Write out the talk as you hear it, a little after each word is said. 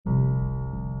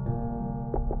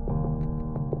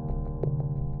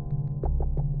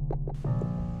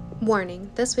Warning,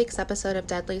 this week's episode of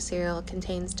Deadly Serial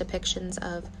contains depictions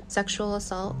of sexual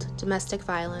assault, domestic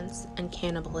violence, and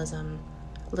cannibalism.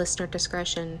 Listener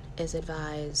discretion is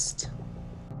advised.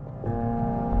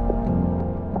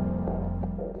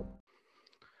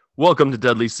 Welcome to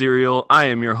Deadly Serial. I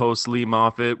am your host, Lee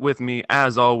Moffitt. With me,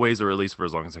 as always, or at least for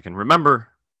as long as I can remember,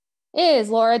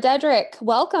 is Laura Dedrick.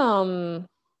 Welcome.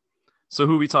 So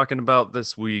who are we talking about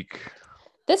this week?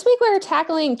 This week we're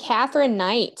tackling Katherine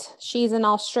Knight. She's an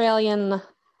Australian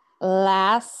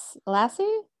lassie?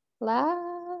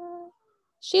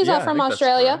 She's from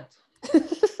Australia.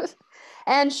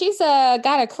 And she's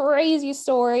got a crazy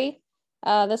story.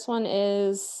 This one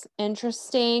is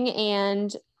interesting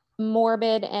and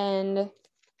morbid and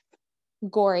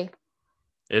gory.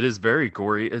 It is very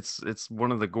gory. It's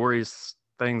one of the goriest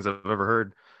things I've ever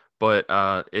heard, but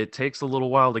it takes a little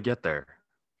while to get there.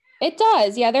 It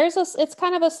does. Yeah, it's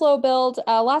kind of a slow build.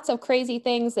 Lots of crazy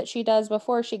things that she does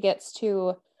before she gets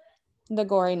to the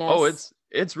goriness. Oh,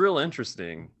 it's real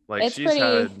interesting. Like, she's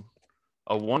had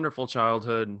a wonderful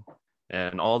childhood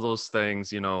and all those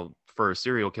things, for a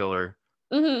serial killer.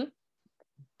 Mm-hmm.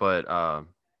 But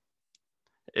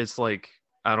it's like,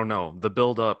 I don't know, the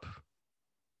build up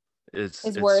it's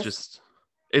worth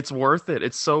it.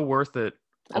 It's so worth it.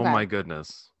 Okay. Oh my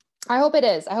goodness. I hope it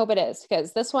is,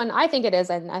 because this one, I think it is,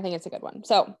 and I think it's a good one.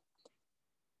 So,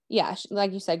 yeah,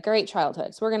 like you said, great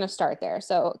childhood. So we're going to start there.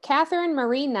 So Katherine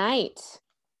Marie Knight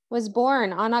was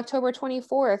born on October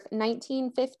 24th,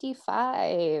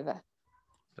 1955.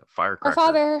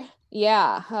 Firecracker.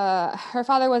 Her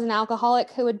father was an alcoholic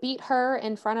who would beat her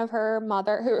in front of her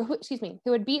mother, who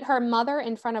would beat her mother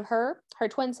in front of her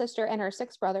twin sister, and her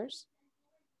 6 brothers.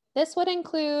 This would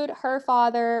include her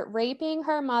father raping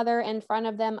her mother in front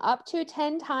of them up to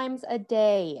 10 times a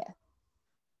day.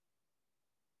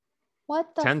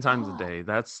 What the 10 fuck? Times a day.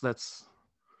 That's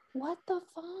what the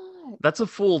fuck? That's a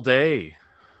full day.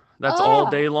 That's all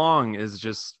day long is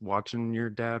just watching your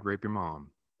dad rape your mom.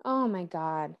 Oh my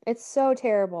God. It's so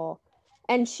terrible.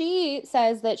 And she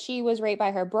says that she was raped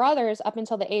by her brothers up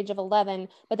until the age of 11,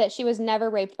 but that she was never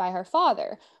raped by her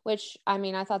father, which, I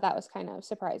mean, I thought that was kind of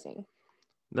surprising.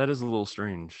 That is a little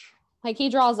strange. Like, he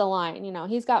draws a line,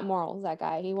 he's got morals, that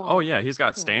guy. He won't. Oh yeah, he's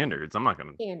got standards. I'm not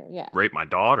going to rape my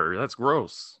daughter. That's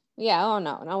gross. Yeah, oh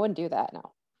no, I wouldn't do that,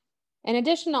 no. In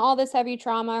addition to all this heavy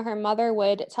trauma, her mother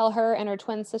would tell her and her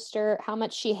twin sister how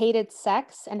much she hated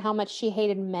sex and how much she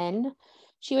hated men.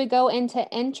 She would go into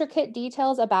intricate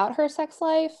details about her sex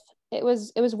life. It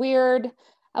was weird,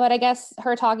 but I guess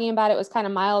her talking about it was kind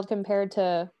of mild compared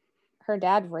to her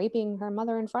dad raping her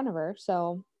mother in front of her,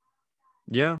 so...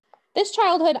 Yeah. This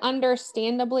childhood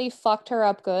understandably fucked her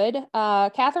up good.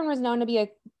 Katherine was known to be a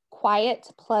quiet,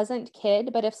 pleasant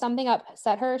kid, but if something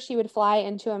upset her, she would fly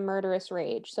into a murderous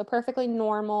rage. So perfectly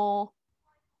normal.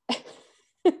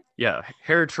 Yeah,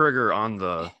 hair trigger on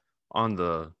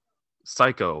the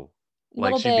psycho.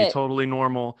 Like, she'd be totally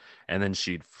normal, and then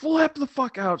she'd flip the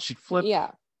fuck out. She'd flip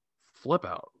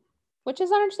out. Which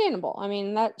is understandable. I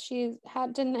mean, that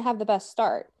didn't have the best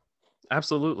start.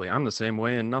 Absolutely. I'm the same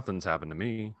way, and nothing's happened to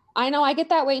me. I know, I get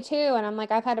that way too, and I'm like,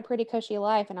 I've had a pretty cushy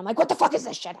life, and I'm like, what the fuck is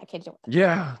this shit? I can't do it.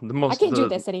 Yeah, I can't do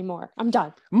this anymore. I'm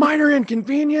done. Minor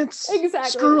inconvenience.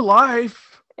 Exactly. Screw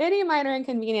life. Any minor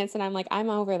inconvenience, and I'm like, I'm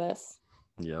over this.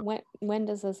 Yeah. When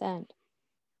does this end?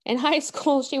 In high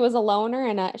school, she was a loner,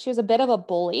 and she was a bit of a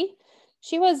bully.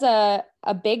 She was a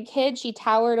big kid. She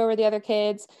towered over the other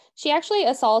kids. She actually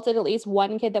assaulted at least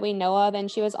one kid that we know of, and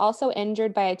she was also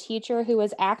injured by a teacher who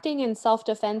was acting in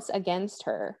self-defense against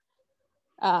her.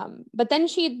 But then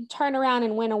she'd turn around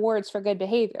and win awards for good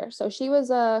behavior. So she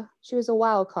was a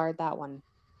wild card, that one.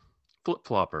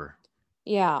 Flip-flopper.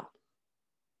 Yeah.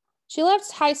 She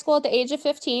left high school at the age of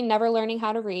 15, never learning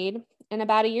how to read. And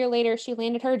about a year later, she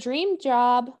landed her dream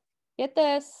job. Get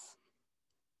this.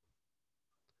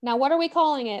 Now, what are we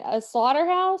calling it? A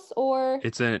slaughterhouse or?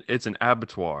 It's an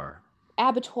abattoir.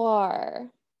 Abattoir.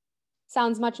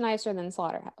 Sounds much nicer than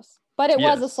slaughterhouse. But it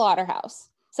was a slaughterhouse.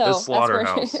 So a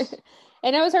slaughterhouse. That's where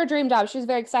and it was her dream job. She was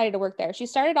very excited to work there. She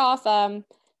started off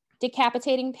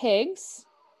decapitating pigs.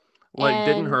 Like,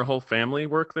 didn't her whole family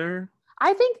work there?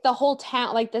 I think the whole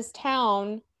town, like this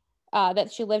town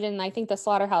that she lived in, I think the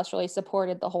slaughterhouse really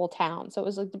supported the whole town. So it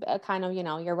was like a kind of,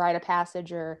 your rite of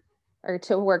passage or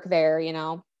to work there,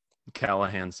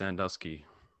 Callahan Sandusky.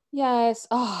 Yes.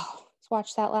 Oh,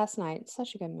 watched that last night. It's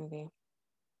such a good movie.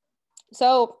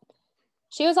 So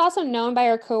she was also known by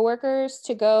her coworkers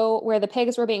to go where the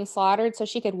pigs were being slaughtered so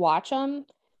she could watch them.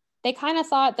 They kind of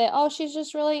thought that, she's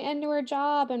just really into her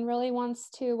job and really wants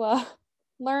to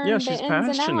learn the ins and outs. Yeah, she's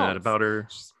passionate about her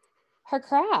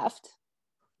craft.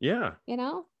 Yeah.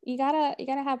 you gotta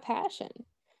have passion.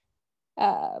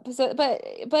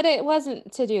 But it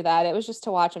wasn't to do that. It was just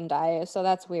to watch him die. So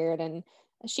that's weird. And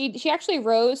she actually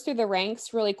rose through the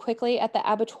ranks really quickly at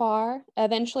the abattoir,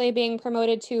 eventually being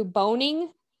promoted to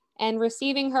boning and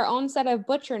receiving her own set of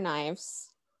butcher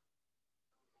knives.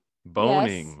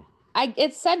 Boning. Yes.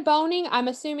 It said boning. I'm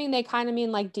assuming they kind of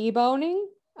mean like deboning,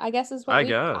 I guess is what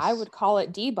I would call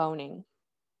it, deboning.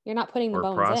 You're not putting the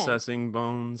bones in. Or processing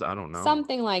bones. I don't know.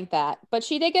 Something like that. But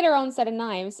she did get her own set of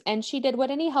knives, and she did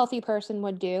what any healthy person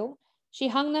would do. She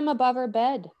hung them above her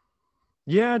bed.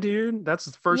 Yeah, dude. That's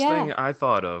the first thing I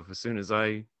thought of as soon as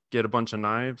I get a bunch of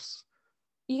knives.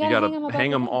 You gotta hang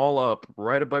them all up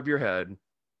right above your head.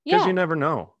 Because you never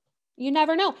know. You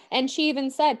never know. And she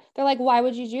even said, they're like, why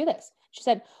would you do this? She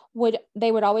said,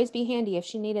 they would always be handy if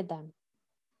she needed them.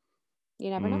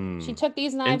 You never know. She took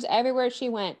these knives everywhere she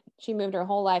went. She moved her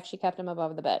whole life. She kept them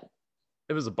above the bed.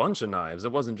 It was a bunch of knives.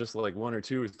 It wasn't just like 1 or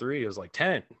 2 or 3. It was like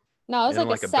 10. No, it was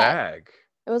like a set. Bag.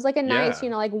 It was like a nice,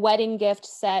 like wedding gift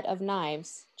set of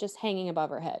knives just hanging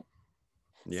above her head.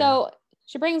 Yeah. So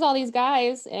she brings all these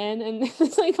guys in, and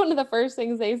it's like one of the first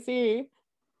things they see.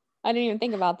 I didn't even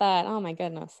think about that. Oh my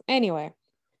goodness. Anyway,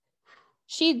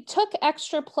 she took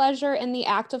extra pleasure in the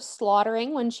act of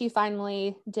slaughtering when she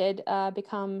finally did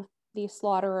become the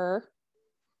slaughterer.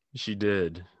 She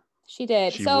did. She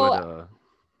did.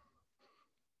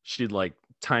 She'd like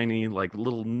tiny, like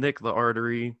little nick the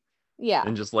artery. Yeah.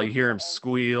 And just like hear him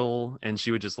squeal, and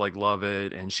she would just like love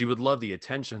it. And she would love the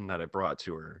attention that it brought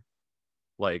to her.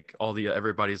 Like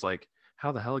everybody's like,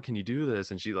 how the hell can you do this?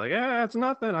 And she's like, it's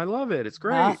nothing. I love it. It's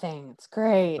great. Nothing. It's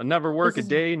great. I'll never work a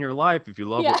day in your life if you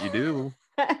love what you do.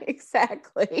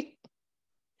 Exactly.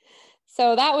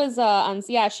 So that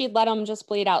was, she'd let him just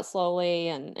bleed out slowly,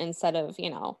 and instead of,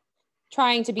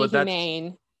 trying to be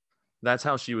humane. That's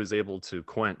how she was able to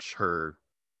quench her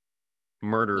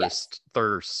murderous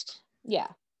thirst. Yeah.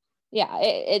 Yeah.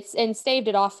 It's staved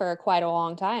it off for quite a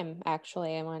long time,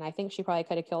 actually. I mean, I think she probably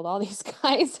could have killed all these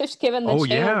guys if given the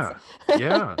chance.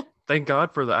 Yeah. Thank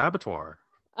God for the abattoir.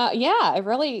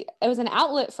 It was an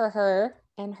outlet for her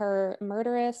and her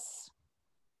murderous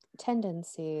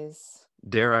tendencies.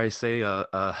 Dare I say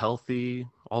a healthy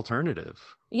alternative?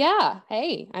 Yeah.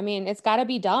 Hey, I mean, it's got to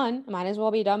be done. Might as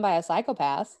well be done by a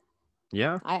psychopath.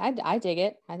 Yeah. I dig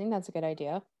it. I think that's a good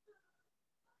idea.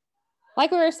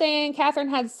 Like we were saying, Catherine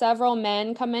had several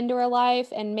men come into her life,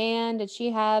 and man, did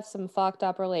she have some fucked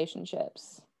up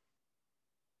relationships.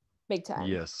 Big time.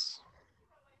 Yes.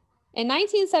 In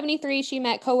 1973, she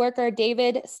met coworker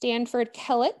David Stanford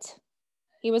Kellett.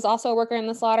 He was also a worker in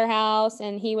the slaughterhouse,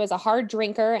 and he was a hard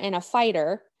drinker and a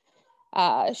fighter.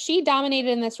 She dominated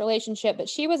in this relationship, but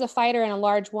she was a fighter and a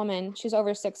large woman. She's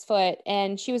over 6 foot,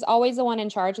 and she was always the one in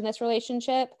charge in this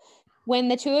relationship. When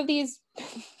the two of these,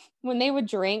 when they would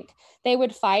drink, they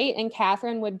would fight, and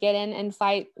Catherine would get in and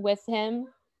fight with him,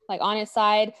 like on his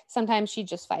side. Sometimes she'd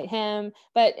just fight him,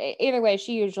 but either way,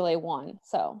 she usually won.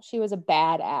 So she was a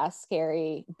badass,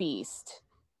 scary beast.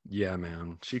 Yeah,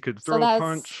 man. She could throw a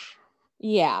punch.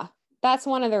 Yeah, that's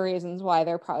one of the reasons why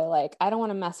they're probably like, I don't want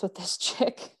to mess with this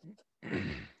chick.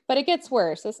 But it gets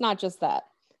worse. It's not just that.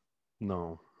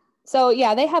 No. So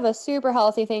yeah, they have a super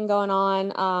healthy thing going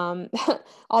on.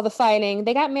 All the fighting.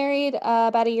 They got married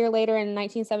about a year later in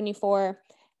 1974.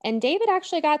 And David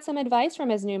actually got some advice from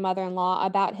his new mother-in-law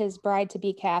about his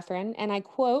bride-to-be Catherine. And I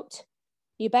quote,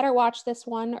 "You better watch this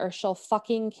one or she'll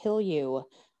fucking kill you.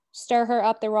 Stir her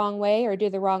up the wrong way or do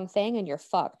the wrong thing and you're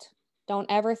fucked.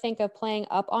 Don't ever think of playing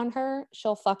up on her.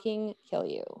 She'll fucking kill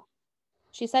you."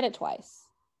 She said it twice.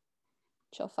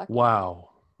 She'll fucking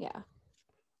Wow. Yeah.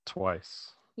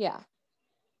 Twice. Yeah.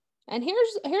 And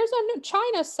here's a new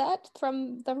china set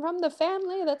from the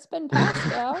family that's been passed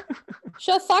down.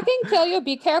 She'll fucking kill you.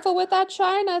 Be careful with that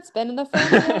china. It's been in the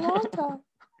family a long time.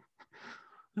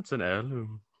 It's an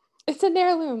heirloom. It's an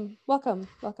heirloom. Welcome.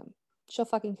 She'll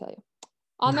fucking kill you.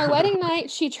 On their wedding night,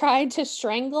 she tried to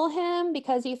strangle him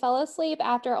because he fell asleep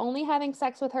after only having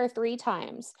sex with her 3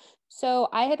 times. So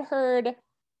I had heard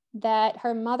that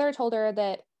her mother told her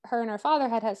that her and her father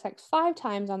had sex 5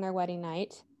 times on their wedding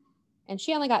night, and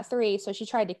she only got 3, so she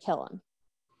tried to kill him.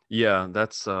 Yeah,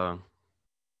 that's a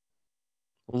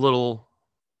little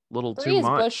too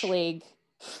much. Bush League.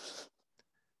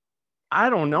 I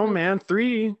don't know, man.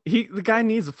 3. The guy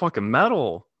needs a fucking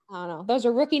medal. I don't know. Those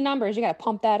are rookie numbers. You got to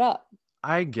pump that up.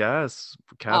 I guess,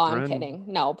 Catherine. Oh, I'm kidding.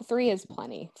 No, 3 is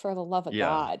plenty, for the love of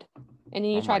God. And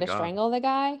then you try to strangle the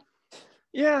guy?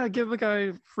 Yeah, give the guy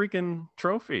a freaking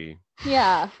trophy.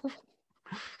 Yeah.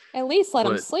 At least let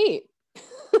him sleep.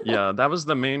 Yeah, that was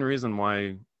the main reason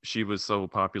why she was so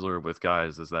popular with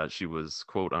guys, is that she was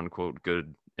quote unquote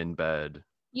good in bed.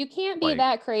 You can't be Like,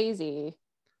 that crazy.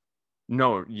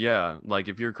 no, yeah, like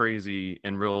if you're crazy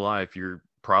in real life, you're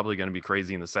probably going to be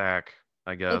crazy in the sack,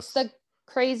 I It's guess. the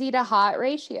crazy to hot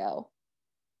ratio.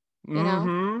 You know,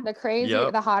 Mm-hmm. the crazier,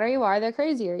 Yep. the hotter you are, the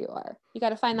crazier you are. You got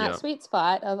to find that Yep. sweet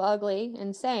spot of ugly,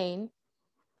 insane, and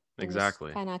just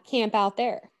Exactly. kind of camp out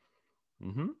there.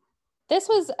 Mm-hmm. This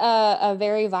was a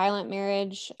very violent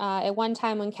marriage. At one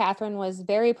time, when Catherine was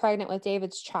very pregnant with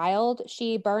David's child,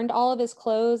 she burned all of his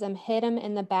clothes and hit him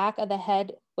in the back of the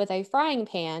head with a frying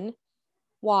pan.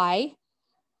 Why?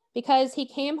 Because he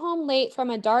came home late from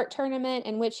a dart tournament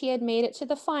in which he had made it to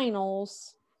the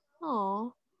finals.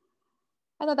 Aw,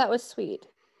 I thought that was sweet.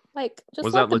 Like, just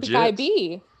Was let that the guy legit?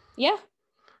 be. Yeah,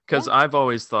 Because yeah. I've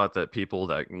always thought that people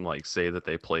that like say that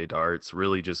they play darts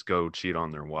really just go cheat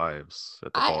on their wives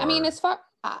at the I mean, bar.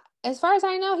 as far as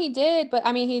I know, he did, but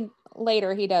I mean,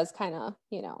 he does kind of,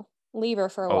 leave her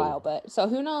for a Oh, while. But so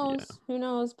who yeah. knows? Who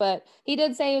knows? But he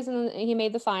did say he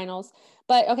made the finals.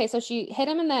 But okay, so she hit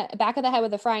him in the back of the head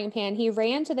with a frying pan. He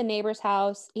ran to the neighbor's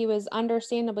house. He was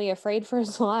understandably afraid for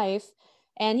his life,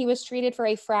 and he was treated for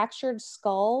a fractured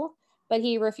skull, but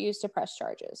he refused to press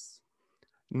charges.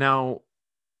 Now,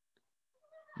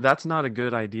 that's not a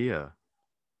good idea.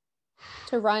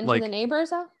 To run to the Like, neighbor's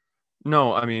house?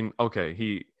 no, I mean, okay,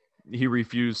 he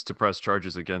refused to press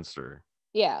charges against her,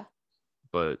 Yeah,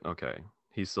 but okay,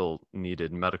 he still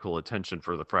needed medical attention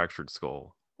for the fractured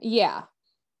skull. yeah,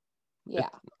 It, yeah.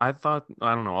 I thought,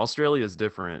 I don't know, Australia is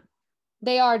different,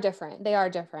 They are different. They are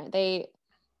different. They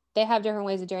have different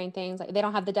ways of doing things. Like they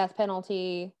don't have the death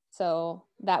penalty, so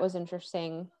that was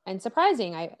interesting and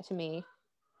surprising to me.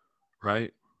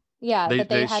 right? Yeah, They that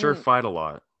they they sure hadn't. fight a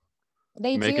lot,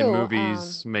 They making do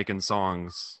movies, making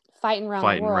songs, fighting around the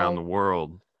fighting around the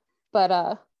world, world.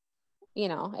 but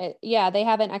yeah, they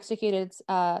haven't executed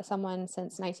someone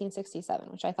since 1967,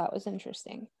 which I thought was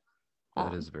interesting. That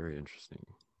Um, is very interesting.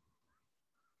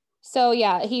 So,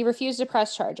 yeah, he refused to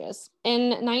press charges. In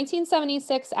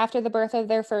 1976, after the birth of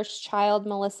their first child,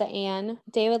 Melissa Ann,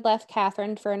 David left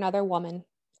Catherine for another woman.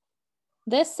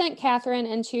 This sent Catherine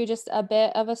into just a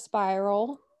bit of a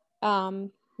spiral.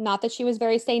 Not that she was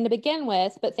very sane to begin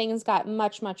with, but things got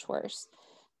much, much worse.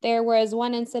 There was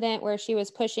one incident where she was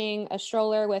pushing a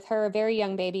stroller with her very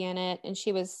young baby in it, and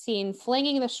she was seen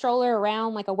flinging the stroller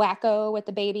around like a wacko with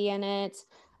the baby in it.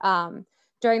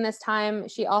 During this time,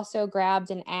 she also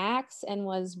grabbed an axe and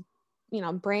was,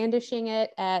 brandishing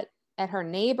it at her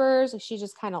neighbors. She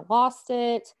just kind of lost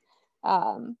it.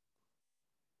 Um,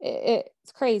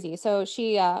 it's crazy. So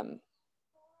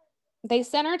they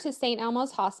sent her to St.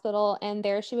 Elmo's Hospital, and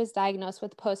there she was diagnosed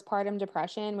with postpartum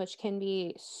depression, which can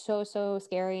be so, so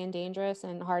scary and dangerous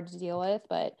and hard to deal with.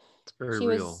 But It's very she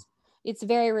real. was, it's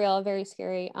very real, very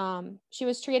scary. She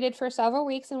was treated for several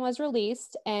weeks and was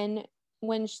released. And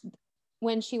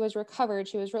when she was recovered,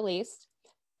 she was released.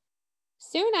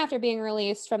 Soon after being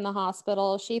released from the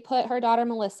hospital, she put her daughter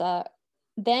Melissa,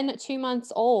 then 2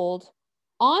 months old,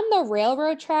 on the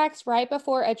railroad tracks right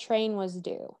before a train was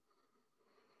due.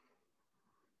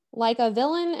 Like a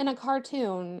villain in a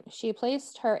cartoon, she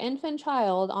placed her infant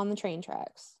child on the train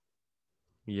tracks.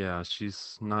 Yeah,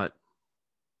 she's not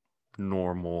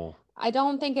normal. I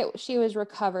don't think she was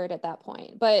recovered at that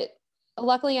point, but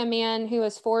luckily a man who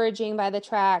was foraging by the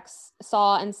tracks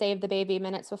saw and saved the baby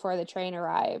minutes before the train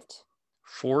arrived.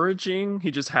 Foraging?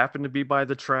 He just happened to be by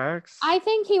the tracks? I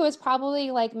think he was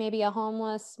probably like maybe a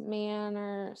homeless man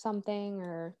or something,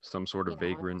 or Some sort of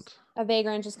vagrant. a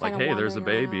vagrant just kind Like, of hey, there's a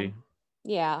wandering around. baby.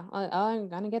 Yeah, I'm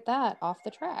gonna get that off the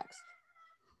tracks.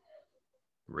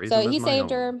 Raise So him as he my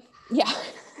saved own. her. Yeah.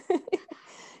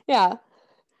 Yeah.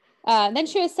 Then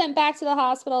she was sent back to the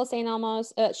hospital, St.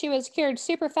 Elmo's. She was cured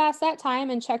super fast that time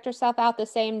and checked herself out the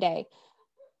same day.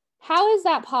 How is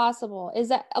that possible? Is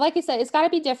that, like you said, it's got to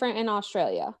be different in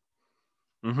Australia.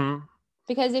 Mm-hmm.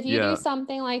 Because if you do Yeah.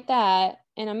 something like that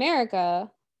in America.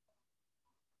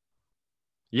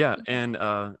 Yeah, and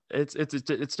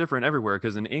it's different everywhere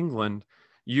because in England,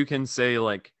 you can say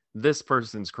like this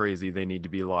person's crazy, they need to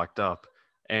be locked up,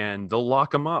 and they'll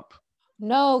lock them up.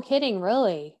 No kidding,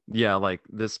 really? Yeah, like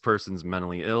this person's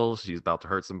mentally ill, she's about to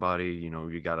hurt somebody,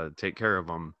 you got to take care of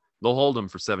them. They'll hold them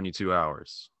for 72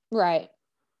 hours. Right.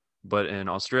 But in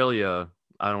Australia,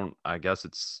 I guess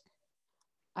it's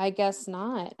I guess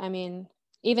not. I mean,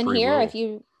 even free here,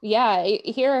 will.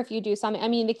 here, if you do something, I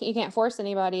mean, you can't force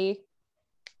anybody,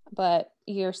 but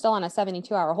you're still on a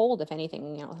 72-hour hold if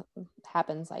anything,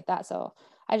 happens like that. So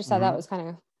I just thought that was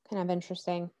kind of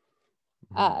interesting.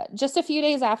 Just a few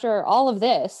days after all of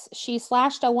this, she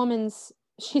slashed a woman's,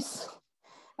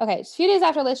 a few days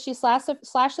after this, she slashed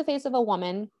the face of a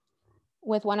woman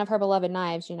with one of her beloved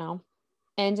knives,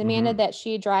 and demanded that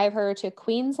she drive her to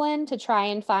Queensland to try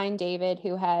and find David,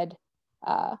 who had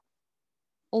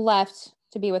left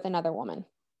to be with another woman.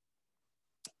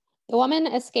 The woman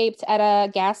escaped at a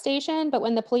gas station, but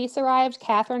when the police arrived,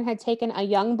 Catherine had taken a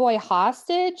young boy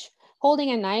hostage,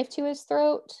 holding a knife to his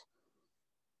throat.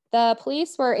 The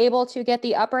police were able to get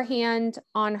the upper hand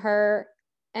on her,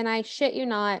 and I shit you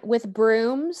not, with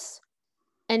brooms,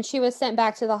 and she was sent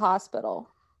back to the hospital.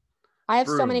 I have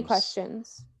so many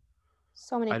questions.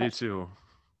 So many questions. I do too.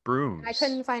 Brooms. I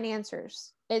couldn't find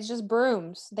answers. It's just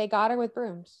brooms. They got her with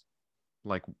brooms.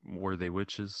 Like, were they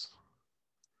witches?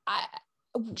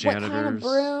 Janitors? What kind of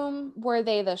broom? Were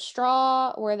they the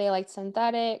straw? Were they like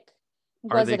synthetic?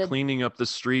 Are they cleaning up the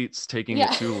streets, taking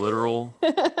it too literal?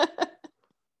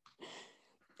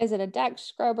 Is it a deck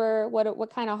scrubber?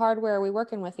 What kind of hardware are we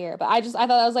working with here? But I thought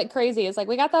that was like crazy. It's like,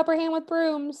 we got the upper hand with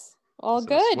brooms. All so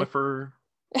good. Swiffer.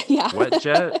 Yeah. Wet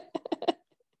jet.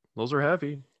 Those are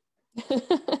heavy.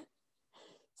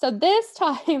 So this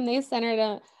time they sent her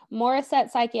to Morisset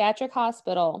Psychiatric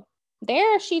Hospital.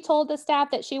 There, she told the staff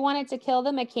that she wanted to kill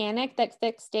the mechanic that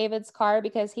fixed David's car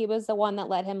because he was the one that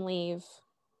let him leave.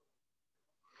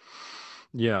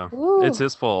 Yeah. Ooh. It's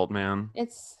his fault, man.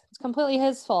 It's completely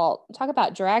his fault. Talk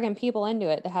about dragging people into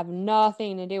it that have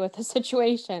nothing to do with the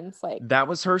situation. It's like, that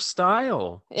was her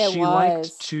style. She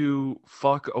liked to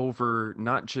fuck over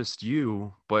not just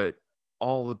you, but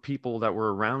all the people that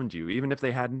were around you, even if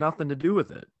they had nothing to do with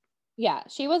it. Yeah,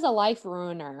 she was a life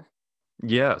ruiner.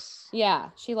 Yes. Yeah,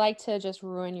 she liked to just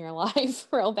ruin your life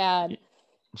real bad.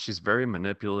 She's very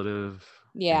manipulative.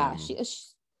 Yeah,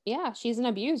 she's an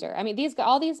abuser. I mean,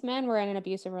 all these men were in an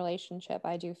abusive relationship.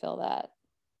 I do feel that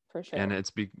for sure.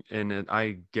 And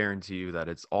I guarantee you that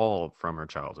it's all from her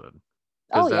childhood.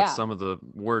 Because that's some of the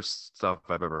worst stuff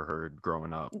I've ever heard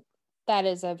growing up. That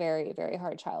is a very, very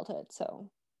hard childhood. So,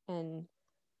 and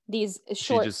these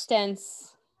short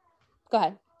stints. Go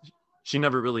ahead. She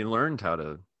never really learned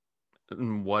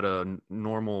what a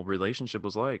normal relationship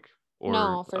was like, or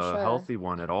a healthy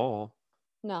one at all.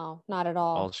 No, not at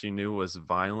all. All she knew was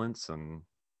violence and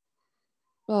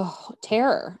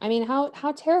terror. I mean, how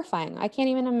terrifying. I can't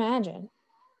even imagine.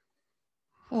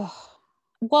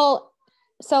 Well,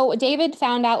 so David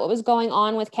found out what was going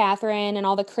on with Catherine and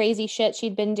all the crazy shit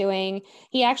she'd been doing.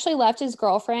 He actually left his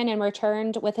girlfriend and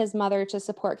returned with his mother to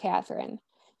support Catherine.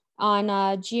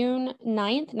 On June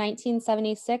 9th,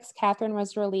 1976, Catherine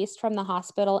was released from the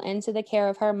hospital into the care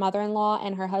of her mother-in-law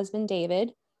and her husband,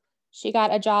 David. She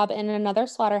got a job in another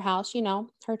slaughterhouse,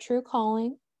 her true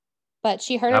calling. But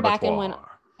she hurt her back and went...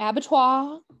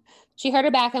 Abattoir. She hurt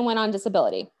her back and went on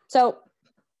disability. So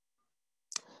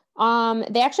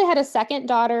they actually had a second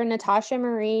daughter, Natasha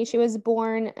Marie. She was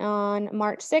born on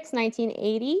March 6,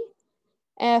 1980.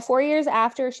 4 years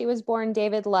after she was born,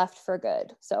 David left for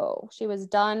good. So she was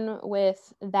done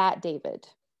with that David.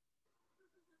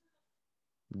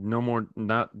 No more,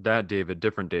 not that David,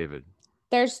 different David.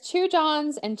 There's 2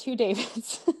 Johns and 2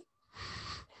 Davids.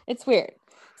 It's weird.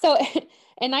 So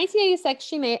in 1986,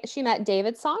 she met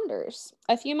David Saunders.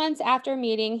 A few months after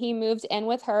meeting, he moved in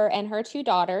with her and her 2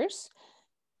 daughters.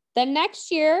 The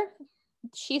next year,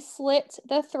 she slit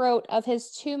the throat of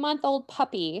his 2-month-old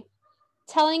puppy,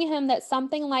 telling him that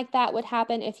something like that would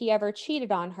happen if he ever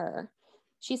cheated on her.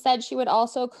 She said she would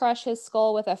also crush his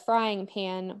skull with a frying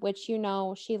pan, which she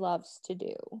loves to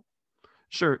do.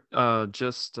 Sure,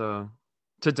 just to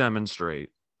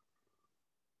demonstrate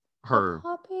her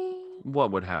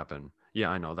what would happen. Yeah,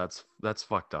 I know, that's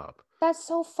fucked up. That's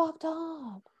so fucked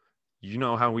up. You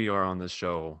know how we are on this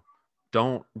show.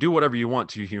 Don't do whatever you want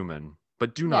to human,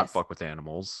 but do not fuck with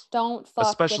animals. Don't fuck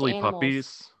especially with animals.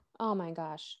 Puppies. Oh my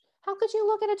gosh. How could you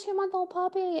look at a 2-month-old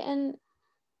puppy and...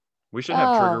 We should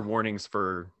have trigger warnings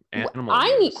for animal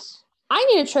abuse. I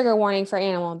need a trigger warning for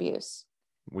animal abuse.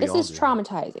 This is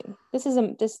traumatizing. This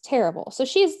is terrible. So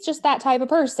she's just that type of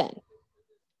person.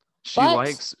 She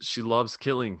loves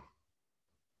killing.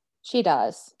 She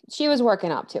does. She was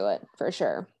working up to it for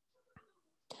sure.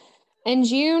 In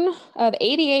June of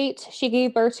 1988, she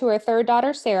gave birth to her 3rd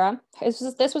daughter, Sarah.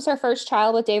 This was her first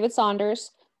child with David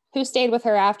Saunders, who stayed with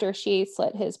her after she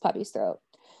slit his puppy's throat.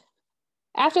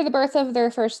 After the birth of their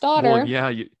first daughter... Well, yeah,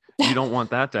 you don't want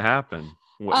that to happen.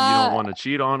 You don't want to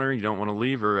cheat on her. You don't want to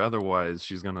leave her. Otherwise,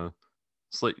 she's going to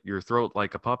slit your throat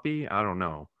like a puppy. I don't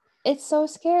know. It's so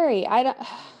scary. I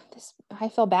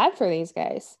feel bad for these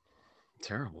guys.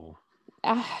 Terrible.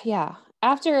 Yeah.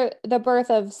 After the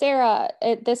birth of Sarah,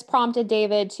 this prompted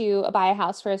David to buy a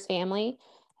house for his family.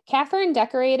 Catherine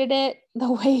decorated it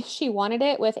the way she wanted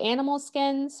it, with animal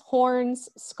skins, horns,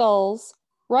 skulls,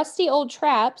 rusty old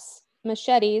traps,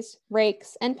 machetes,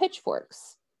 rakes, and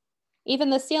pitchforks. Even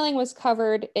the ceiling was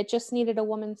covered. It just needed a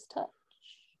woman's touch.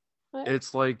 What?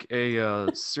 It's like a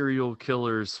serial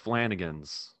killer's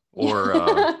Flanagans or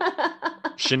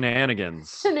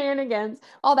shenanigans. Shenanigans.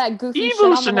 All that goofy shit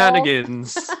Evil on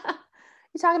shenanigans. the walls.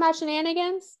 You talking about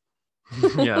shenanigans?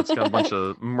 Yeah, it's got a bunch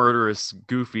of murderous,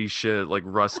 goofy shit like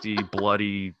rusty,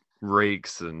 bloody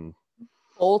rakes and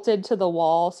Bolted to the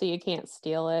wall so you can't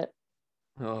steal it.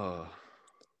 oh.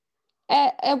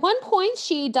 At one point,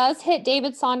 she does hit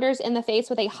David Saunders in the face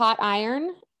with a hot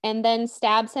iron and then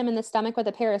stabs him in the stomach with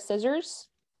a pair of scissors.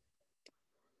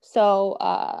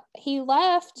 So he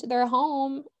left their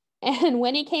home, and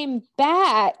when he came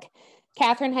back,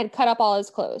 Catherine had cut up all his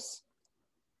clothes.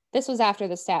 This was after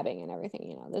the stabbing and everything,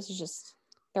 you know. This is just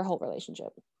their whole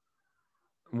relationship.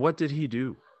 What did he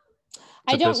do?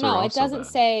 I don't know. It doesn't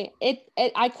say it.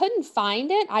 I couldn't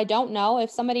find it. I don't know. If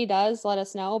somebody does, let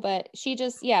us know. But she's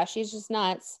just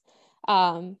nuts.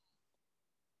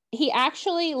 He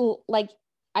actually, like,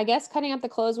 I guess cutting up the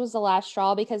clothes was the last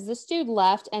straw because this dude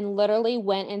left and literally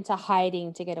went into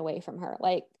hiding to get away from her.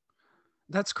 Like,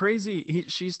 that's crazy.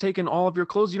 She's taken all of your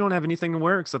clothes. You don't have anything to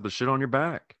wear except the shit on your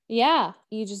back. yeah,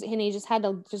 he just had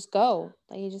to just go.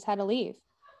 Like, he just had to leave.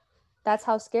 That's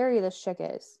how scary this chick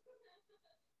is.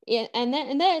 And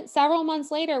then several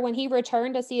months later, when he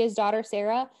returned to see his daughter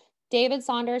Sarah, David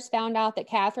Saunders found out that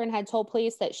Catherine had told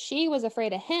police that she was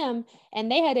afraid of him,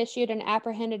 and they had issued an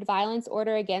apprehended violence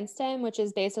order against him, which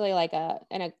is basically like a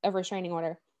restraining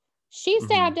order. She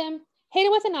stabbed him, hit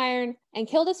him with an iron, and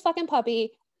killed his fucking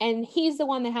puppy, and he's the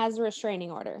one that has the restraining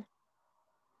order.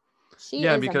 She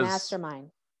is a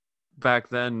mastermind. Back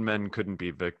then, men couldn't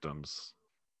be victims.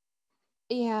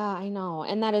 Yeah, I know.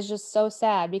 And that is just so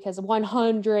sad because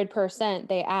 100%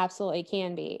 they absolutely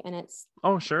can be. And it's...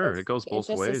 Oh, sure. It goes both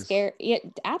ways. Yeah,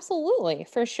 absolutely,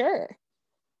 for sure.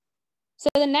 So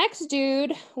the next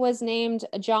dude was named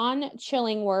John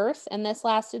Chillingworth, and this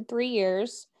lasted 3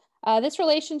 years. This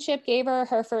relationship gave her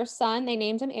her first son. They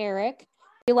named him Eric.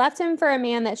 She left him for a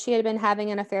man that she had been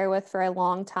having an affair with for a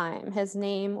long time. His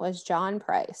name was John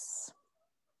Price.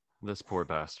 This poor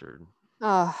bastard.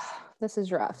 Oh, this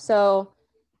is rough. So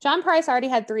John Price already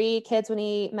had 3 kids when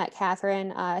he met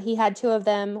Catherine. He had 2 of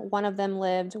them. One of them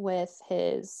lived with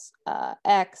his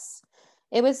ex.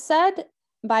 It was said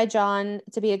by John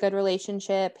to be a good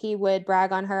relationship. He would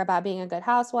brag on her about being a good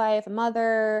housewife, a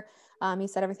mother. He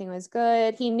said everything was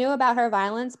good. He knew about her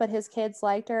violence, but his kids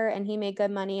liked her, and he made good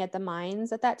money at the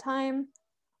mines at that time.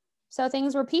 So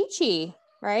things were peachy,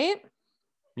 right?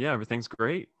 Yeah, everything's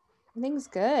great. Everything's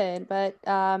good, but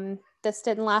this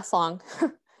didn't last long.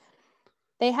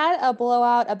 They had a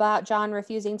blowout about John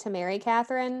refusing to marry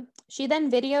Catherine. She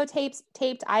then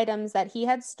taped items that he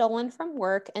had stolen from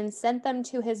work and sent them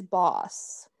to his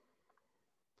boss.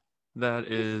 That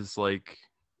is like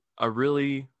a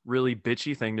really, really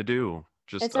bitchy thing to do.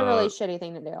 It's a really shitty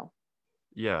thing to do.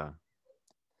 Yeah.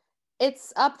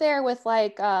 It's up there with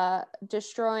like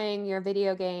destroying your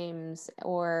video games,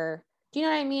 or do you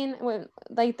know what I mean? When,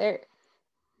 like,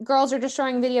 girls are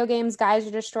destroying video games, guys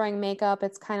are destroying makeup.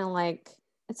 It's kind of like,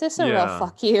 it's just a real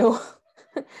fuck you.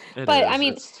 But I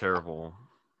mean, it's terrible.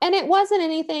 And it wasn't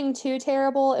anything too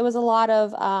terrible. It was a lot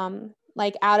of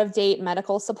like out of date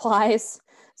medical supplies.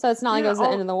 So it's not like it was the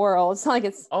end of the world. It's not like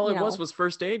it's all it was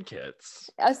first aid kits.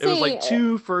 It was like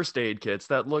 2 first aid kits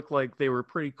that looked like they were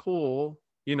pretty cool,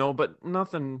 you know, but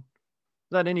nothing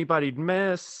that anybody'd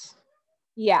miss.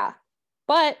 Yeah.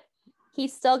 But he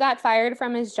still got fired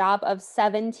from his job of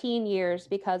 17 years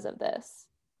because of this.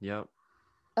 Yep.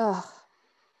 Ugh.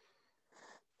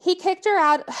 He kicked her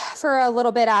out for a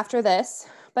little bit after this,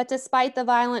 but despite the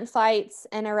violent fights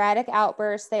and erratic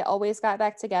outbursts, they always got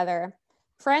back together.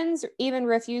 Friends even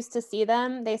refused to see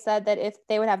them. They said that if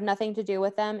they would have nothing to do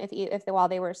with them while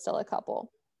they were still a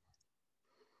couple.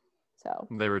 So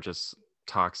they were just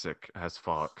toxic as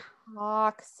fuck.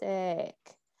 Toxic.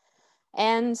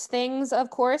 And things, of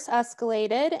course,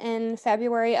 escalated. In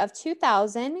February of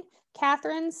 2000,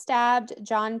 Catherine stabbed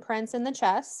John Prince in the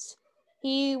chest.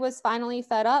 He was finally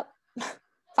fed up.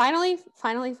 finally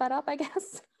fed up, I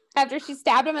guess, after she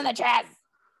stabbed him in the chest.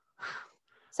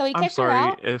 So he kicked her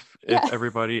out. I'm sorry if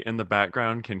everybody in the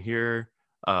background can hear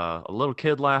a little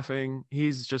kid laughing.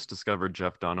 He's just discovered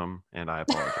Jeff Dunham, and I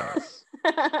apologize.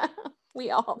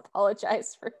 We all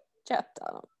apologize for Jeff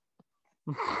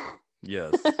Dunham.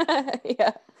 Yes.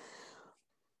 Yeah.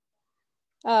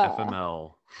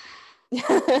 FML.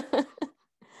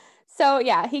 So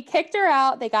yeah, he kicked her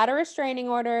out. They got a restraining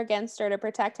order against her to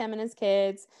protect him and his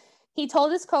kids. He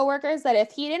told his coworkers that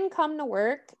if he didn't come to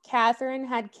work, Catherine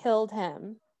had killed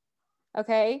him.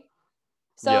 Okay?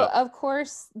 So of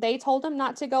course they told him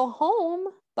not to go home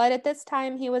but at this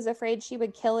time he was afraid she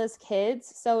would kill his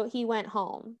kids, so he went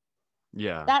home.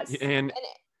 Yeah. That's And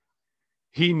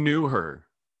he knew her.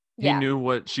 He yeah. knew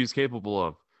what she's capable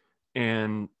of.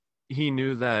 And he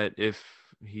knew that if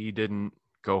he didn't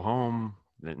go home,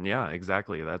 then yeah,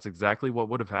 exactly. That's exactly what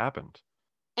would have happened.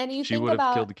 And you She think would have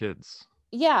about, killed the kids.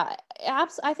 yeah,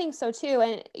 I think so too.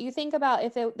 And you think about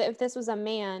if this was a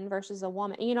man versus a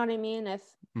woman, you know what I mean? If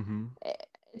Hmm.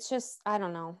 it's just, I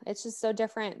don't know, it's just so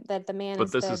different that the man But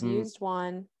is the abused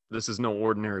one. this is no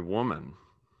ordinary woman.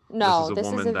 This is No, a this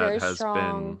is a woman that very has been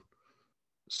strong,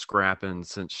 scrapping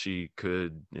since she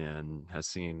could and has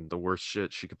seen the worst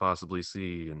shit she could possibly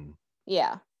see, and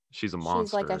yeah. she's a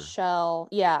She's like a monster. shell,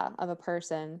 yeah, of a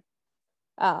person.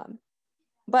 Um,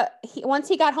 but once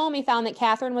he got home, he found that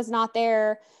Catherine was not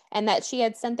there and that she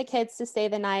had sent the kids to stay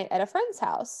the night at a friend's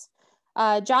house.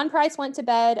 John Price went to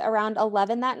bed around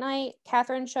 11 that night.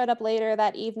 Catherine showed up later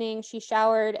that evening. She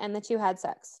showered and the two had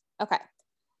sex. Okay.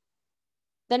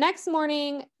 The next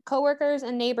morning, coworkers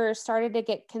and neighbors started to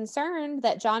get concerned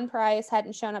that John Price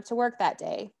hadn't shown up to work that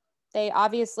day. They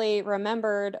obviously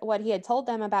remembered what he had told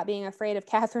them about being afraid of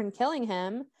Catherine killing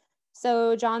him.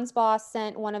 So John's boss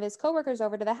sent one of his coworkers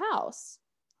over to the house.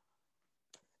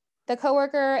 The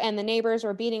coworker and the neighbors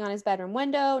were beating on his bedroom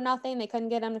window. Nothing. They couldn't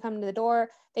get him to come to the door.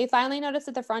 They finally noticed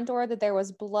at the front door that there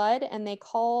was blood, and they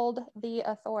called the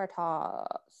authorities.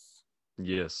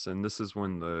 Yes, and this is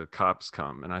when the cops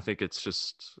come, and I think it's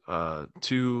just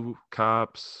 2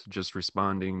 cops just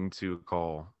responding to a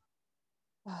call.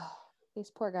 Oh,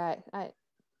 these poor guys. I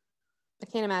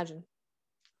can't imagine.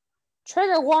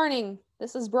 Trigger warning.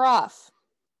 This is rough.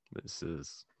 This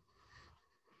is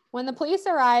When the police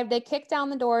arrived, they kicked down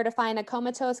the door to find a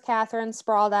comatose Catherine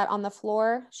sprawled out on the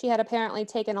floor. She had apparently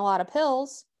taken a lot of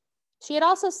pills. She had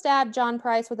also stabbed John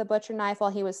Price with a butcher knife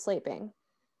while he was sleeping.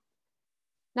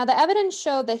 Now, the evidence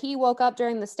showed that he woke up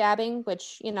during the stabbing,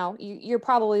 which, you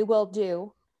probably will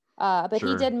do. But he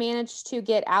sure. did manage to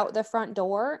get out the front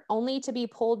door, only to be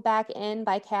pulled back in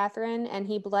by Catherine, and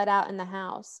he bled out in the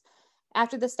house.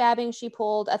 After the stabbing, she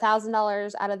pulled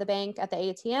 $1,000 out of the bank at the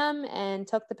ATM and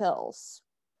took the pills.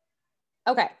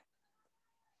 Okay,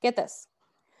 get this.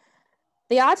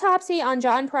 The autopsy on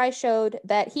John Price showed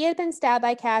that he had been stabbed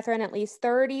by Catherine at least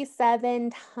 37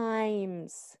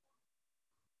 times.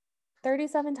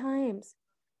 37 times.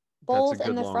 Both That's a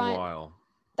in good the long front. while.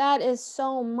 That is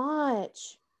so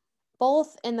much.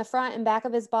 Both in the front and back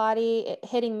of his body,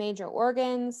 hitting major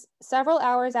organs. Several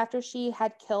hours after she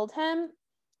had killed him,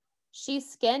 she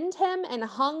skinned him and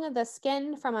hung the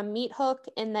skin from a meat hook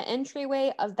in the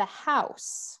entryway of the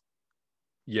house.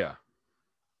 Yeah.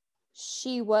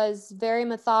 She was very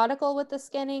methodical with the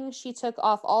skinning. She took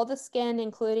off all the skin,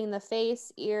 including the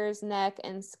face, ears, neck,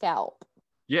 and scalp.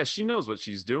 Yeah, she knows what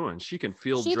she's doing. She can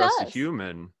field She dress a does.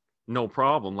 human, no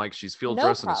problem, like she's field No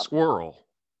dressing a problem. squirrel.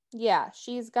 Yeah,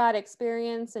 she's got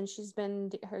experience, and she's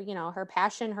been her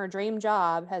passion, her dream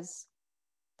job has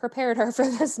prepared her for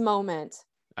this moment.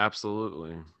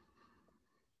 Absolutely.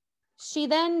 She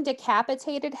then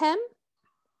decapitated him,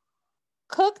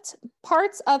 cooked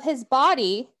parts of his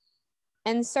body,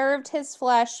 and served his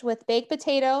flesh with baked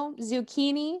potato,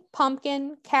 zucchini,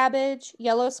 pumpkin, cabbage,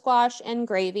 yellow squash, and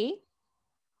gravy.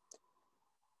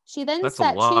 She then That's a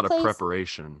set lot of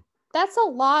preparation. That's a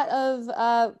lot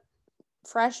of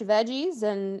fresh veggies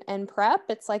and prep.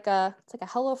 It's like a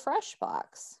HelloFresh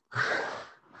box.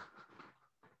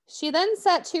 She then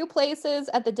set 2 places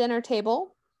at the dinner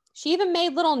table. She even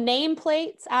made little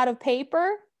nameplates out of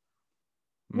paper.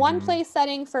 One place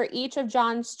setting for each of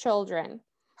John's children.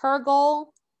 Her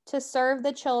goal, to serve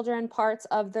the children parts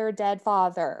of their dead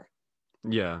father.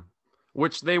 Yeah,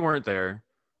 which they weren't there,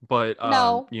 but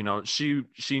No.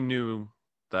 She knew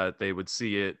that they would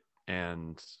see it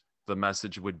and the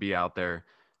message would be out there.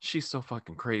 She's so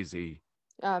fucking crazy.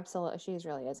 Absolutely, she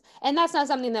really is. And that's not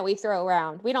something that we throw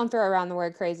around. We don't throw around the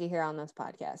word crazy here on this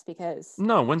podcast because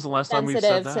No, when's the last time we've said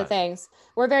that? Sensitive to things.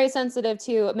 We're very sensitive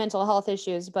to mental health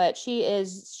issues, but she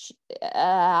is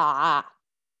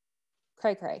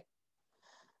cray cray.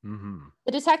 Mm-hmm.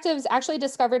 The detectives actually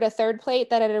discovered a 3rd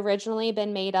plate that had originally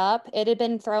been made up. It had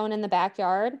been thrown in the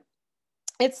backyard.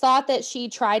 It's thought that she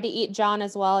tried to eat John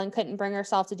as well and couldn't bring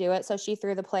herself to do it, so she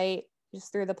threw the plate. They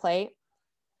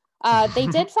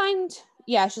did find,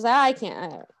 she's like, I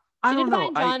can't. I don't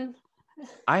know. John.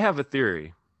 I have a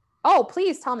theory. Oh,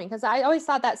 please tell me, because I always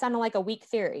thought that sounded like a weak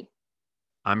theory.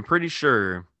 I'm pretty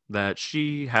sure that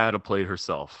she had a plate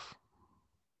herself.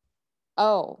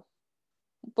 Oh.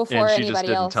 Before and she anybody just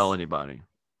didn't else tell anybody.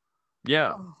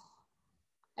 Yeah. Oh.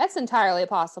 That's entirely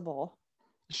possible.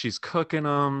 she's cooking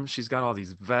them. She's got all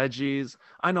these veggies.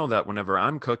 I know that whenever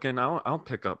I'm cooking, I'll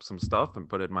pick up some stuff and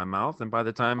put it in my mouth, and by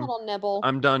the A time little nibble.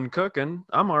 I'm done cooking,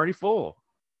 I'm already full.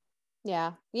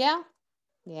 Yeah.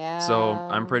 So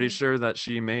I'm pretty sure that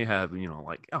she may have,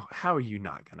 like, oh, how are you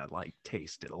not gonna like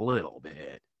taste it a little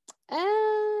bit?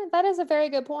 That is a very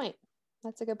good point.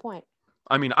 That's a good point.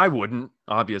 I mean, I wouldn't,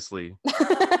 obviously,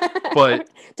 but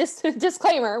Just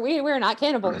disclaimer: we're not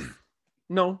cannibals.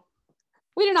 no,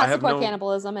 We do I not have support no-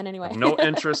 cannibalism in any I way. have no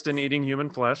interest in eating human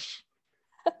flesh.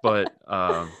 But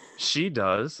she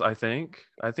does, I think.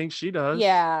 I think she does.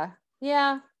 Yeah.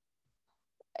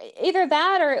 Either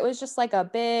that or it was just like a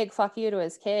big fuck you to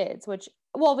his kids, which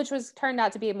was turned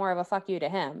out to be more of a fuck you to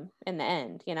him in the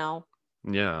end,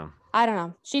 Yeah. I don't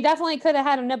know. She definitely could have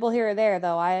had a nibble here or there,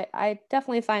 though. I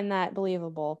definitely find that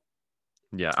believable.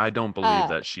 Yeah, I don't believe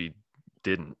that she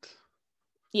didn't.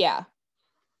 Yeah.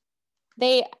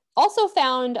 They also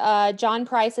found John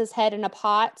Price's head in a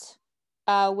pot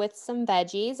with some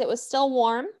veggies. It was still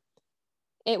warm.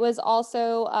 It was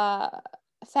also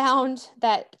found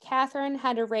that Catherine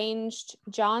had arranged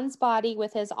John's body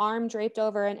with his arm draped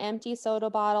over an empty soda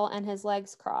bottle and his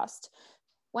legs crossed.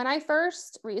 When I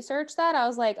first researched that, I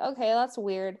was like, okay, that's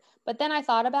weird. But then I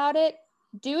thought about it.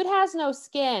 Dude has no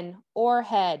skin or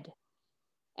head.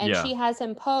 And Yeah. she has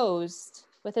him posed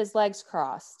with his legs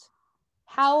crossed.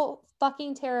 How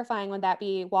fucking terrifying would that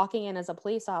be walking in as a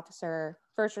police officer,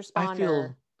 first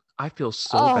responder? I feel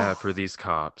so bad for these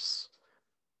cops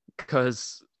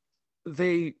because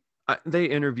they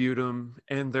interviewed him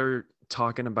and they're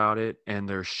talking about it and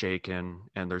they're shaken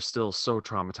and they're still so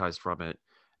traumatized from it.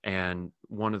 And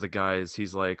one of the guys,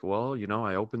 he's like, well,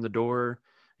 I opened the door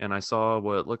and I saw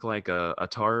what looked like a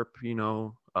tarp,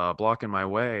 blocking my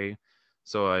way.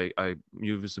 So I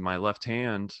used my left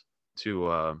hand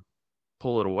to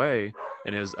pull it away.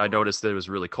 And I noticed that it was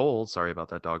really cold. Sorry about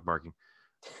that dog barking.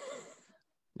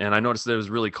 And I noticed that it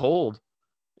was really cold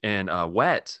and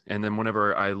wet. And then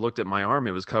whenever I looked at my arm,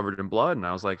 it was covered in blood. And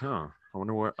I was like, huh, I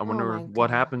wonder what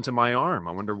happened to my arm.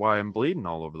 I wonder why I'm bleeding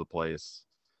all over the place.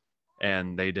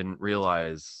 And they didn't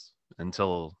realize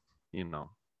until, they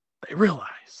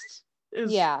realized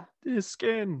his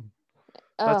skin.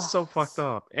 That's so fucked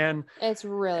up. And it's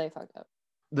really fucked up.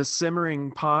 The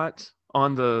simmering pot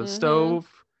on the stove,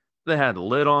 they had a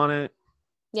lid on it.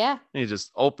 Yeah. And you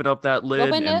just open up that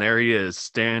lid and there he is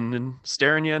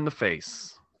staring you in the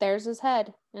face. There's his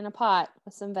head in a pot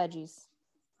with some veggies.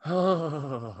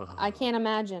 I can't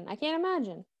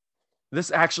imagine. This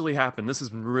actually happened. This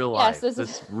is real life. Yes,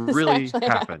 this really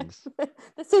happened.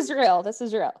 This is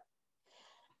real.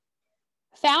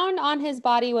 Found on his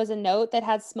body was a note that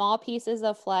had small pieces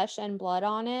of flesh and blood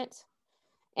on it.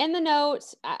 In the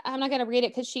note, I'm not going to read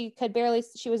it because she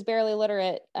was barely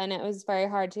literate and it was very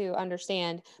hard to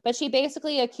understand. But she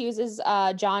basically accuses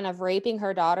John of raping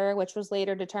her daughter, which was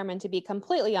later determined to be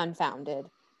completely unfounded.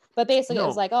 But basically it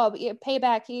was like, oh,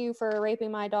 payback you for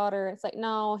raping my daughter. It's like,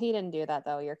 no, he didn't do that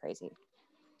though. You're crazy.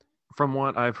 From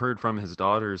what I've heard from his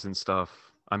daughters and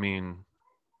stuff, I mean,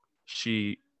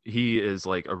 he is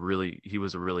like he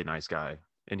was a really nice guy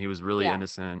and he was really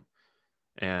innocent.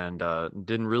 And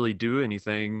didn't really do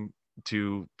anything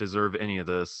to deserve any of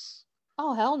this.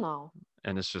 Oh, hell no.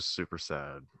 And it's just super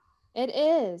sad. It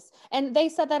is. And they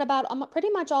said that about pretty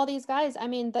much all these guys. I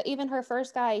mean, even her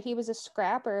first guy, he was a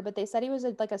scrapper, but they said he was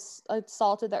a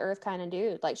salt of the earth kind of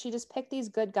dude. Like, she just picked these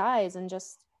good guys and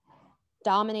just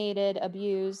dominated,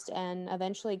 abused, and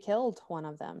eventually killed one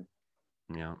of them.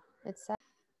 Yeah. It's sad.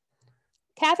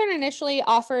 Catherine initially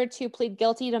offered to plead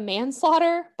guilty to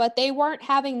manslaughter, but they weren't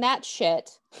having that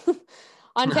shit.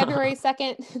 On February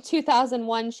 2nd,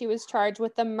 2001, she was charged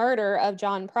with the murder of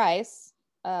John Price.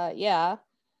 Yeah.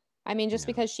 I mean, just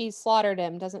because she slaughtered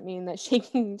him doesn't mean that she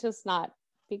can just not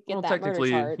get that murder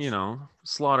charge. Technically,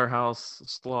 slaughterhouse,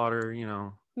 slaughter,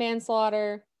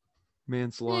 Manslaughter.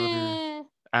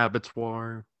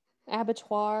 Abattoir.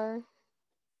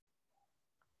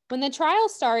 When the trial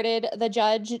started, the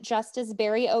judge, Justice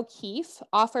Barry O'Keefe,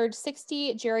 offered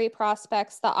 60 jury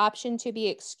prospects the option to be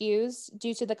excused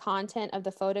due to the content of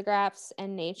the photographs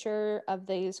and nature of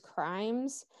these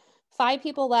crimes. 5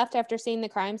 people left after seeing the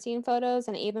crime scene photos,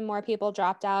 and even more people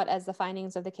dropped out as the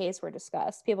findings of the case were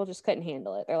discussed. People just couldn't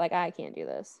handle it. They're like, I can't do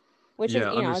this, which is,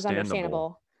 is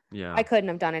understandable. Yeah. I couldn't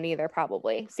have done it either,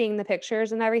 probably. Seeing the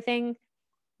pictures and everything.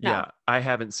 No. Yeah, I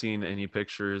haven't seen any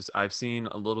pictures. I've seen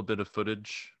a little bit of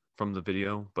footage from the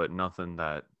video, but nothing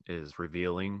that is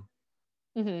revealing.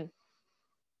 Mm-hmm.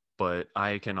 But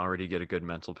I can already get a good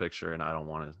mental picture, and I don't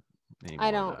want to. I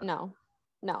don't know.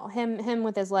 No, him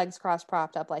with his legs crossed,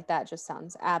 propped up like that just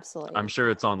sounds absolutely. I'm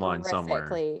sure it's online somewhere.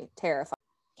 Terrifying.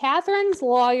 Catherine's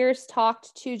lawyers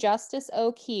talked to Justice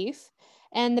O'Keefe,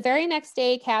 and the very next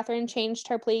day, Catherine changed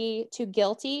her plea to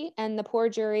guilty, and the poor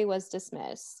jury was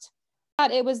dismissed.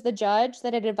 It was the judge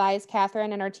that had advised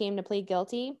Catherine and her team to plead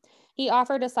guilty. He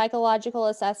offered a psychological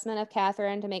assessment of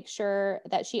Catherine to make sure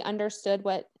that she understood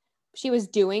what she was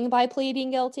doing by pleading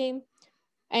guilty.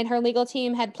 And her legal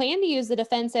team had planned to use the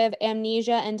defense of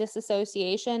amnesia and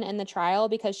disassociation in the trial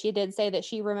because she did say that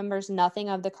she remembers nothing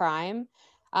of the crime.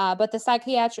 But the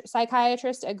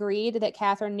psychiatrist agreed that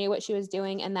Catherine knew what she was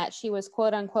doing and that she was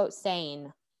quote unquote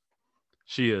sane.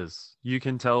 She is. You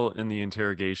can tell in the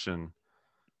interrogation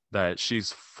that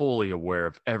she's fully aware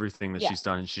of everything that she's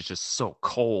done, and she's just so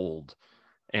cold.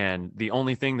 And the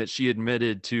only thing that she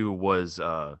admitted to was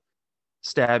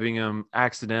stabbing him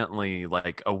accidentally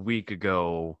like a week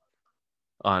ago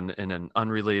in an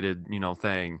unrelated,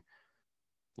 thing.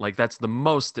 Like, that's the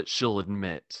most that she'll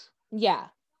admit. Yeah.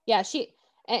 She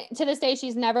to this day,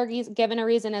 she's never given a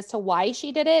reason as to why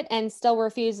she did it, and still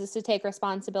refuses to take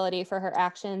responsibility for her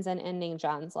actions and ending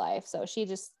John's life. So she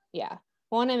just,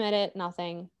 won't admit it.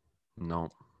 Nothing. No.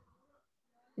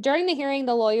 During the hearing,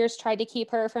 the lawyers tried to keep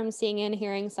her from seeing and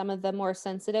hearing some of the more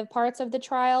sensitive parts of the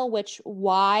trial,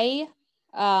 why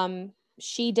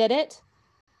she did it,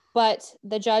 but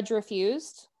the judge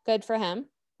refused. Good for him,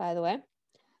 by the way.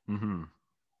 Mm-hmm.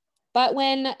 But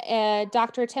when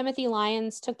Dr. Timothy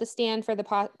Lyons took the stand for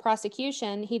the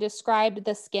prosecution, he described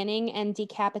the skinning and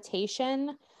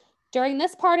decapitation. During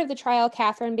this part of the trial,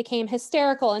 Catherine became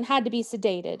hysterical and had to be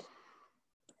sedated.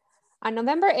 On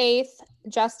November 8th,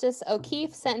 Justice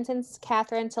O'Keefe sentenced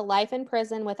Catherine to life in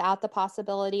prison without the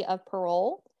possibility of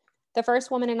parole, the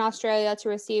first woman in Australia to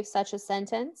receive such a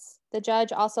sentence. The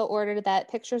judge also ordered that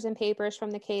pictures and papers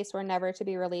from the case were never to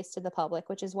be released to the public,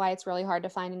 which is why it's really hard to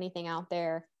find anything out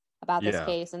there about this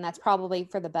case, and that's probably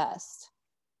for the best.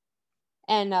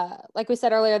 And like we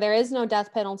said earlier, there is no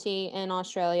death penalty in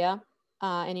Australia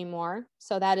anymore,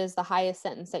 so that is the highest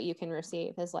sentence that you can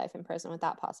receive, is life in prison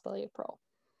without possibility of parole.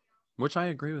 Which I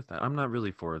agree with that. I'm not really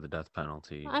for the death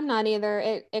penalty. I'm not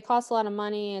either. It costs a lot of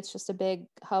money. It's just a big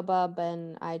hubbub,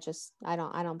 and I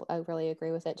don't really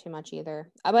agree with it too much either.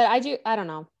 But I don't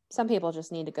know. Some people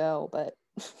just need to go, but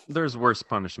there's worse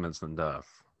punishments than death.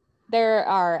 There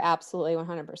are, absolutely,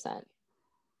 100%.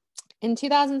 In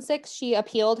 2006, she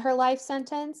appealed her life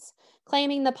sentence,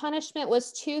 claiming the punishment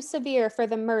was too severe for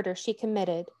the murder she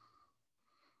committed.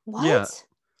 What?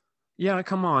 Yeah,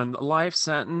 come on. Life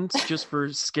sentence just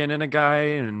for skinning a guy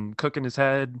and cooking his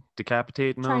head,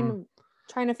 decapitating him.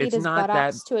 Trying to feed his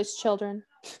buttocks to his children.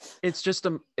 It's just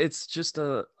a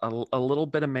little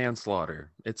bit of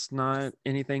manslaughter. It's not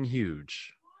anything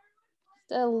huge.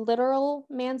 A literal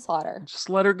manslaughter. Just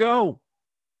let her go.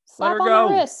 Slap let her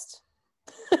on the wrist.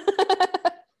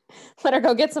 Let her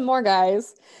go get some more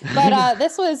guys. But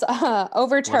this was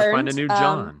overturned. Find a new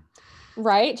John.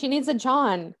 Right? She needs a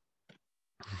John.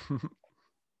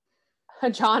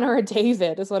 A John or a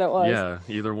David is what it was. Yeah,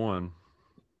 either one.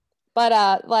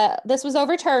 But this was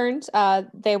overturned.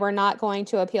 They were not going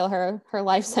to appeal her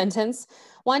life sentence.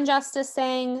 One justice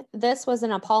saying this was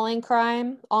an appalling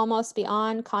crime, almost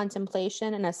beyond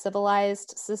contemplation in a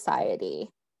civilized society.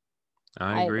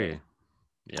 I agree.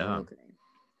 Yeah. I agree.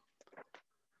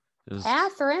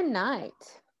 Catherine Knight.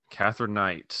 Catherine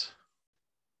Knight.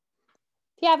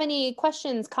 If you have any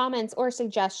questions, comments, or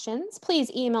suggestions, please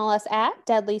email us at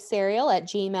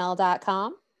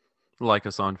deadlyserial@gmail.com. Like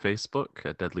us on Facebook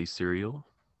at Deadly Serial.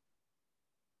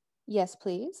 Yes,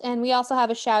 please. And we also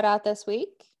have a shout out this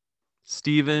week.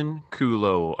 Stephen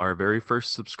Kulo, our very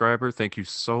first subscriber. Thank you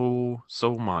so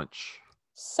much.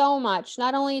 So much.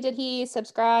 Not only did he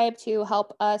subscribe to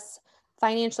help us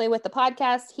financially with the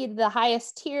podcast, he did the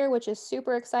highest tier, which is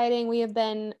super exciting. We have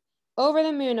been over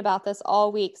the moon about this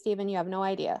all week. Stephen, you have no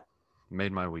idea.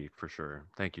 Made my week for sure.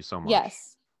 Thank you so much.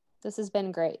 Yes, this has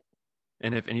been great.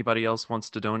 And if anybody else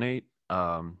wants to donate,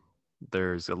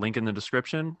 there's a link in the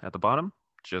description at the bottom.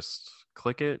 Just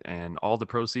click it and all the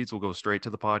proceeds will go straight to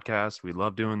the podcast. We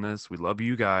love doing this. We love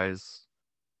you guys.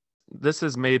 This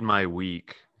has made my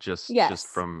week just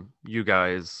from you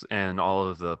guys and all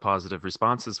of the positive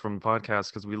responses from the podcast,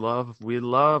 because we love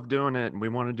doing it and we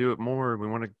want to do it more. We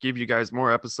want to give you guys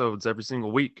more episodes every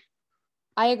single week.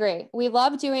 I agree. We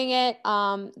love doing it.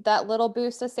 That little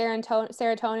boost of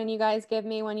serotonin you guys give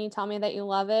me when you tell me that you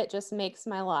love it just makes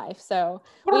my life. So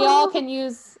we all can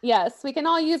use, we can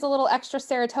all use a little extra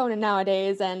serotonin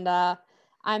nowadays. And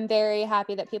I'm very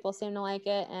happy that people seem to like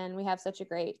it. And we have such a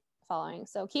great following.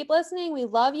 So keep listening. We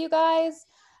love you guys.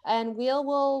 And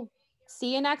we'll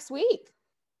see you next week.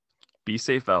 Be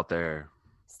safe out there.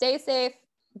 Stay safe.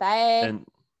 Bye. And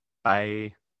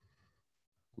bye.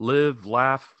 live,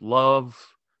 laugh, love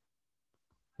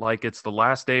like it's the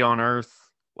last day on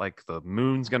earth, like the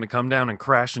moon's going to come down and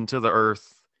crash into the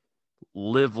earth.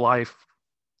 Live life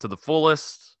to the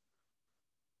fullest.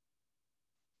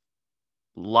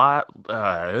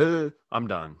 I'm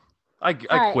done. I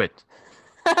All right. quit.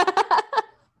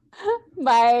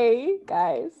 Bye,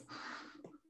 guys.